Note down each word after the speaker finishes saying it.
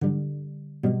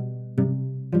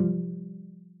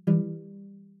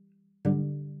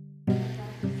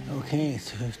Okay,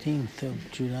 it's the 15th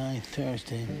of July,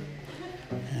 Thursday,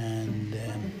 and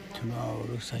tomorrow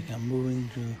looks like I'm moving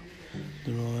to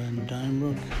the Royal and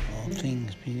Downbrook, all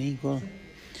things being equal,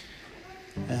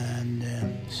 and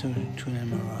subject to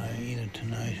an MRI either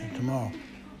tonight or tomorrow.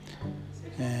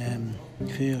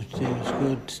 Feels today was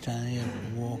good, standing up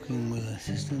and walking with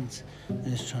assistance, and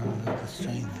just trying to build the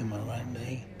strength in my right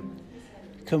leg.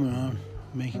 Coming on,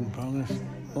 making progress,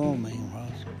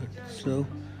 but slow.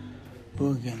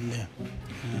 We're getting there,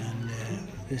 and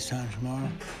this time tomorrow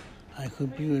I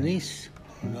could be released.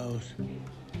 Who knows?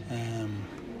 I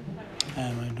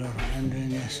had my daughter Andrew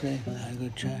in yesterday. I had a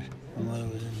good chat. My mother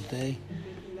was in today,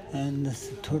 and that's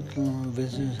the total number of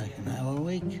visitors I can have all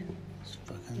week. It's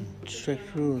fucking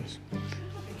strict rules.